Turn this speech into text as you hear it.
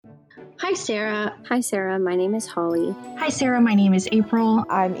Hi, Sarah. Hi, Sarah. My name is Holly. Hi, Sarah. My name is April.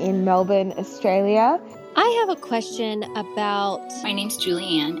 I'm in Melbourne, Australia. I have a question about... My name's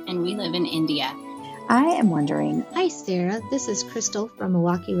Julianne, and we live in India. I am wondering. Hi, Sarah. This is Crystal from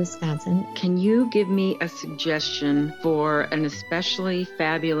Milwaukee, Wisconsin. Can you give me a suggestion for an especially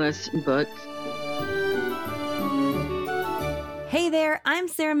fabulous book? Hey there, I'm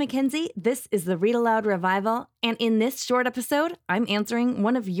Sarah Mackenzie. This is the Read Aloud Revival, and in this short episode, I'm answering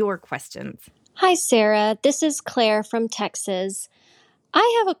one of your questions. Hi, Sarah. This is Claire from Texas.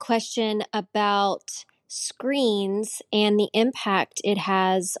 I have a question about screens and the impact it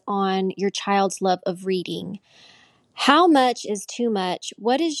has on your child's love of reading. How much is too much?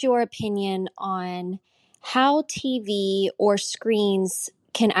 What is your opinion on how TV or screens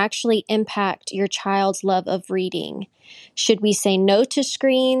can actually impact your child's love of reading? Should we say no to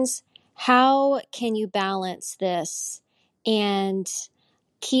screens? How can you balance this and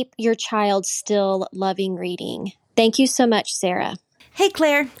keep your child still loving reading? Thank you so much, Sarah. Hey,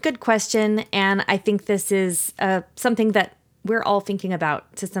 Claire, good question. And I think this is something that we're all thinking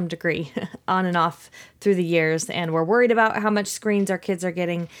about to some degree on and off through the years. And we're worried about how much screens our kids are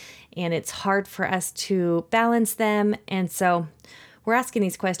getting. And it's hard for us to balance them. And so we're asking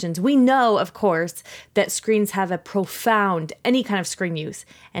these questions. We know, of course, that screens have a profound, any kind of screen use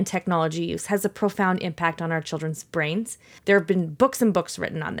and technology use has a profound impact on our children's brains. There have been books and books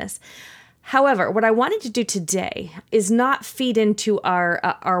written on this. However, what I wanted to do today is not feed into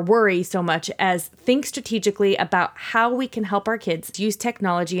our worry so much as think strategically about how we can help our kids use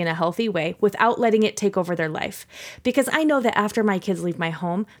technology in a healthy way without letting it take over their life. Because I know that after my kids leave my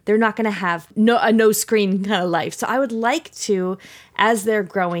home, they're not going to have a no screen kind of life. So I would like to, as they're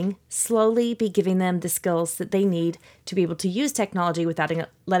growing, slowly be giving them the skills that they need to be able to use technology without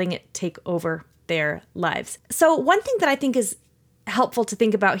letting it take over their lives. So one thing that I think is helpful to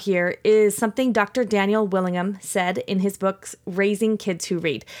think about here is something Dr. Daniel Willingham said in his books, Raising Kids Who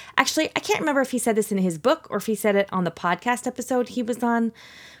Read. Actually, I can't remember if he said this in his book or if he said it on the podcast episode he was on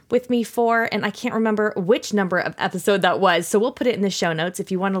with me for, and I can't remember which number of episode that was. So we'll put it in the show notes if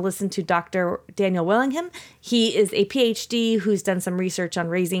you want to listen to Dr. Daniel Willingham. He is a PhD who's done some research on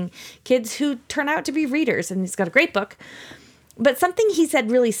raising kids who turn out to be readers, and he's got a great book. But something he said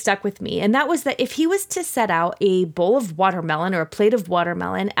really stuck with me, and that was that if he was to set out a bowl of watermelon or a plate of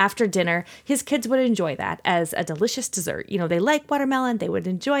watermelon after dinner, his kids would enjoy that as a delicious dessert. You know, they like watermelon, they would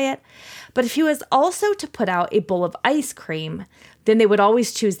enjoy it. But if he was also to put out a bowl of ice cream, then they would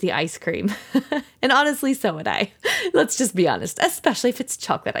always choose the ice cream. And honestly, so would I. Let's just be honest, especially if it's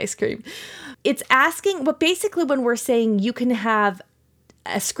chocolate ice cream. It's asking, but basically when we're saying you can have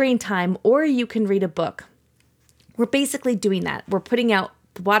a screen time or you can read a book, we're basically doing that. We're putting out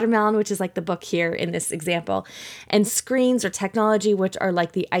the watermelon, which is like the book here in this example, and screens or technology, which are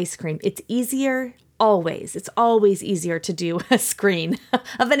like the ice cream. It's easier always. It's always easier to do a screen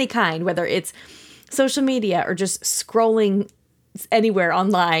of any kind, whether it's social media or just scrolling anywhere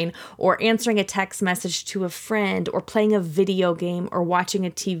online or answering a text message to a friend or playing a video game or watching a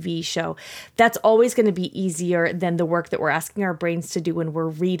TV show. That's always going to be easier than the work that we're asking our brains to do when we're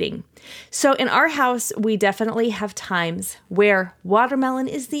reading. So in our house, we definitely have times where watermelon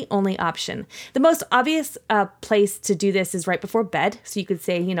is the only option. The most obvious place to do this is right before bed. So you could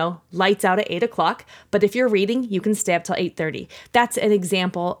say, lights out at 8 o'clock, but if you're reading, you can stay up till 8:30. That's an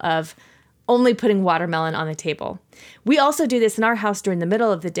example of only putting watermelon on the table. We also do this in our house during the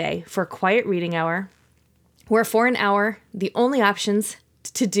middle of the day for a quiet reading hour, where for an hour, the only options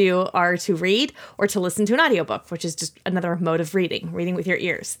to do are to read or to listen to an audiobook, which is just another mode of reading with your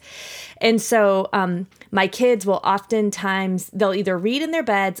ears. And so my kids will oftentimes, they'll either read in their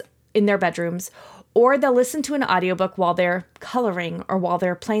beds, in their bedrooms, or they'll listen to an audiobook while they're coloring or while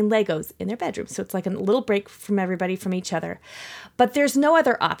they're playing Legos in their bedroom. So it's like a little break from everybody, from each other. But there's no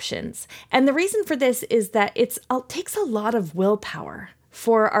other options. And the reason for this is that it takes a lot of willpower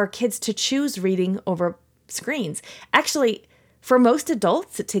for our kids to choose reading over screens. Actually, for most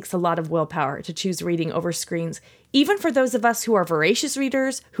adults, it takes a lot of willpower to choose reading over screens. Even for those of us who are voracious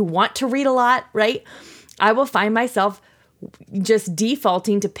readers, who want to read a lot, right? I will find myself just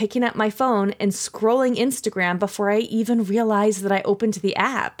defaulting to picking up my phone and scrolling Instagram before I even realize that I opened the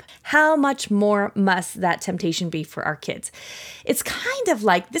app. How much more must that temptation be for our kids? It's kind of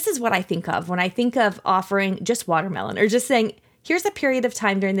like, this is what I think of when I think of offering just watermelon or just saying, here's a period of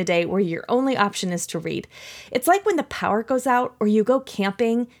time during the day where your only option is to read. It's like when the power goes out or you go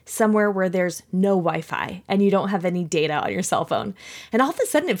camping somewhere where there's no Wi-Fi and you don't have any data on your cell phone. And all of a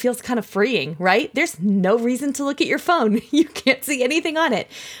sudden it feels kind of freeing, right? There's no reason to look at your phone. You can't see anything on it.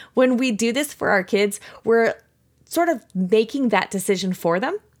 When we do this for our kids, we're sort of making that decision for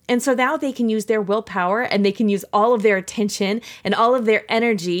them And so now they can use their willpower and they can use all of their attention and all of their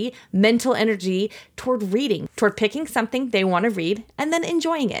energy, mental energy, toward reading, toward picking something they want to read and then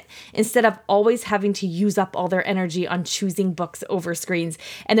enjoying it, instead of always having to use up all their energy on choosing books over screens.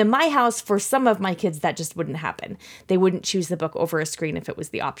 And in my house, for some of my kids, that just wouldn't happen. They wouldn't choose the book over a screen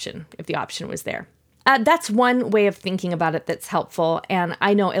if the option was there. That's one way of thinking about it that's helpful. And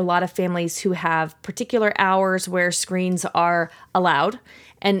I know a lot of families who have particular hours where screens are allowed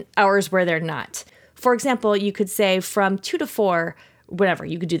and hours where they're not. For example, you could say from 2 to 4, whatever,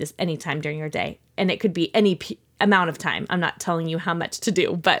 you could do this anytime during your day. And it could be any amount of time. I'm not telling you how much to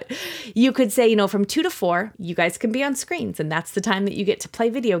do, but you could say, from 2 to 4, you guys can be on screens. And that's the time that you get to play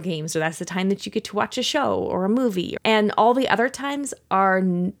video games, or that's the time that you get to watch a show or a movie. And all the other times are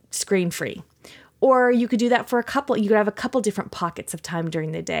screen free. Or you could do that for you could have a couple different pockets of time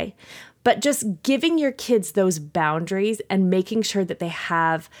during the day. But just giving your kids those boundaries and making sure that they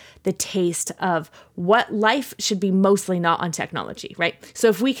have the taste of what life should be mostly not on technology, right? So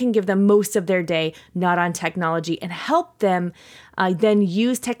if we can give them most of their day not on technology and help them then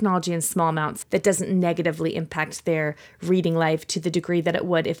use technology in small amounts, that doesn't negatively impact their reading life to the degree that it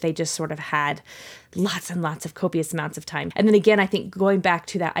would if they just sort of had lots and lots of copious amounts of time. And then again, I think going back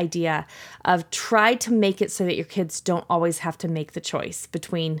to that idea of try to make it so that your kids don't always have to make the choice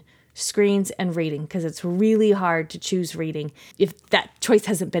between screens and reading, because it's really hard to choose reading if that choice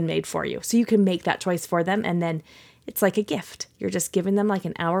hasn't been made for you. So you can make that choice for them, and then it's like a gift. You're just giving them like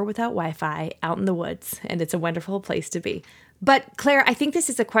an hour without Wi-Fi out in the woods, and it's a wonderful place to be. But Claire, I think this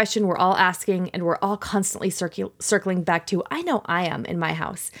is a question we're all asking and we're all constantly circling back to. I know I am in my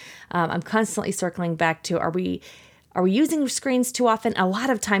house. I'm constantly circling back to, are we using screens too often? A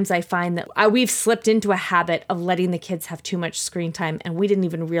lot of times I find that we've slipped into a habit of letting the kids have too much screen time and we didn't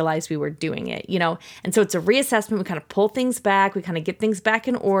even realize we were doing it, And so it's a reassessment. We kind of pull things back. We kind of get things back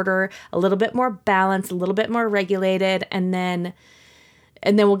in order, a little bit more balanced, a little bit more regulated, and then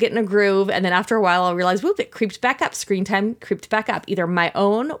we'll get in a groove. And then after a while, I'll realize, whoop, it creeped back up. Screen time creeped back up, either my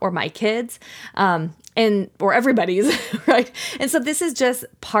own or my kids. Or everybody's, right? And so this is just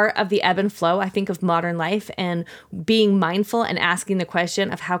part of the ebb and flow, I think, of modern life, and being mindful and asking the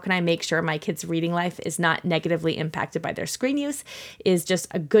question of how can I make sure my kids' reading life is not negatively impacted by their screen use is just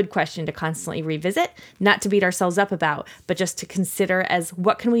a good question to constantly revisit, not to beat ourselves up about, but just to consider as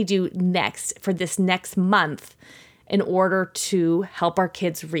what can we do next for this next month in order to help our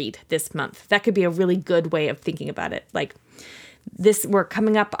kids read this month. That could be a really good way of thinking about it. Like, we're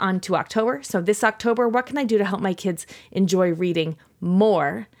coming up onto October. So this October, what can I do to help my kids enjoy reading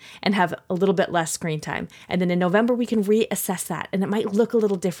more and have a little bit less screen time? And then in November, we can reassess that. And it might look a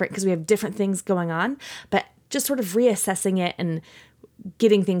little different because we have different things going on, but just sort of reassessing it and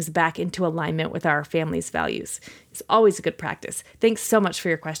getting things back into alignment with our family's values is always a good practice. Thanks so much for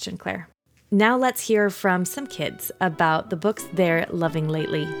your question, Claire. Now let's hear from some kids about the books they're loving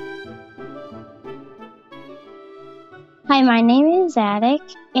lately. Hi, my name is Zadok,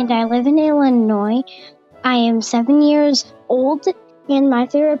 and I live in Illinois. I am 7 years old, and my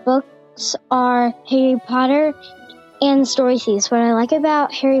favorite books are Harry Potter and Story Thieves. What I like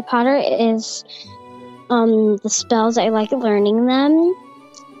about Harry Potter is the spells. I like learning them.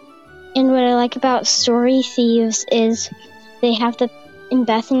 And what I like about Story Thieves is and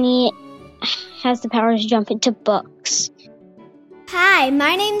Bethany has the power to jump into books. Hi,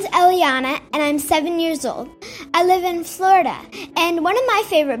 my name's Eliana, and I'm 7 years old. I live in Florida, and one of my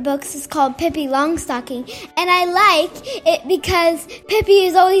favorite books is called Pippi Longstocking, and I like it because Pippi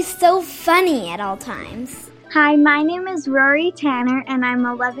is always so funny at all times. Hi, my name is Rory Tanner, and I'm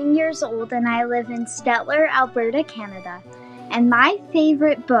 11 years old, and I live in Stettler, Alberta, Canada. And my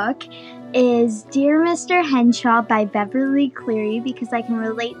favorite book is Dear Mr. Henshaw by Beverly Cleary because I can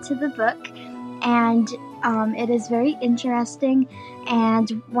relate to the book, and it is very interesting, and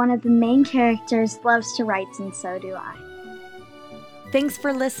one of the main characters loves to write, and so do I. Thanks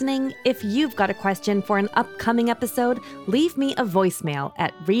for listening. If you've got a question for an upcoming episode, leave me a voicemail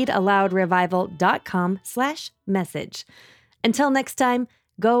at readaloudrevival.com/message. Until next time,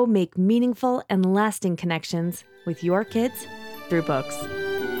 go make meaningful and lasting connections with your kids through books.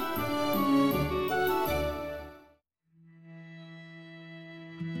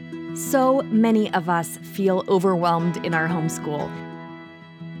 So many of us feel overwhelmed in our homeschool.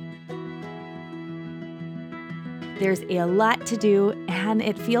 There's a lot to do, and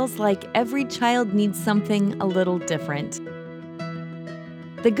it feels like every child needs something a little different.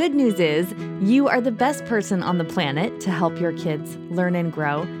 The good news is, you are the best person on the planet to help your kids learn and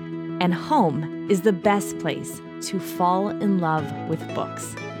grow, and home is the best place to fall in love with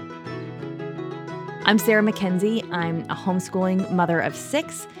books. I'm Sarah Mackenzie. I'm a homeschooling mother of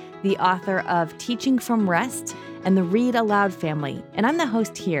 6, the author of Teaching from Rest and the Read Aloud Family, and I'm the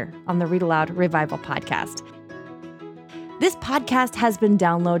host here on the Read Aloud Revival podcast. This podcast has been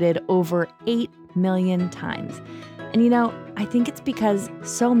downloaded over 8 million times. And I think it's because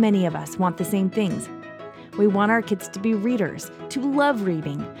so many of us want the same things. We want our kids to be readers, to love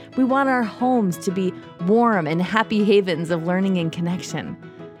reading. We want our homes to be warm and happy havens of learning and connection.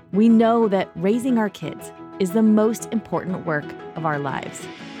 We know that raising our kids is the most important work of our lives.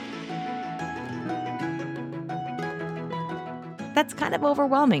 That's kind of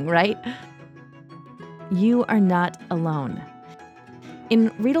overwhelming, right? You are not alone.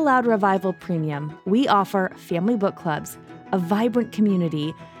 In Read Aloud Revival Premium, we offer family book clubs, a vibrant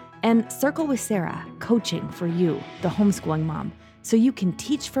community, and Circle with Sarah, coaching for you, the homeschooling mom, so you can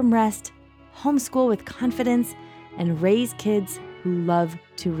teach from rest, homeschool with confidence, and raise kids who love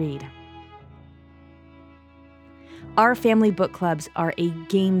to read. Our family book clubs are a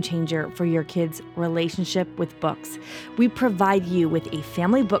game changer for your kids' relationship with books. We provide you with a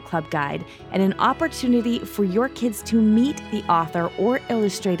family book club guide and an opportunity for your kids to meet the author or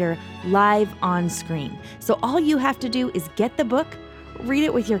illustrator live on screen. So all you have to do is get the book, read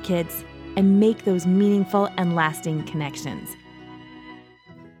it with your kids, and make those meaningful and lasting connections.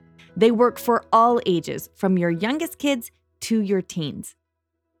 They work for all ages, from your youngest kids to your teens.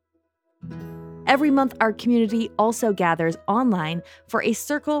 Every month, our community also gathers online for a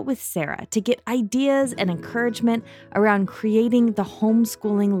Circle with Sarah to get ideas and encouragement around creating the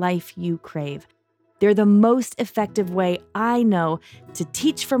homeschooling life you crave. They're the most effective way I know to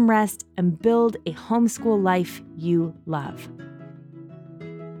teach from rest and build a homeschool life you love.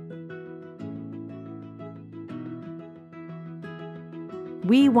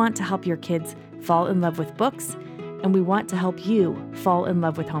 We want to help your kids fall in love with books, and we want to help you fall in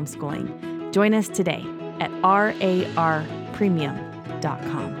love with homeschooling. Join us today at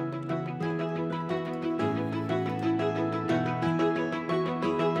RARpremium.com.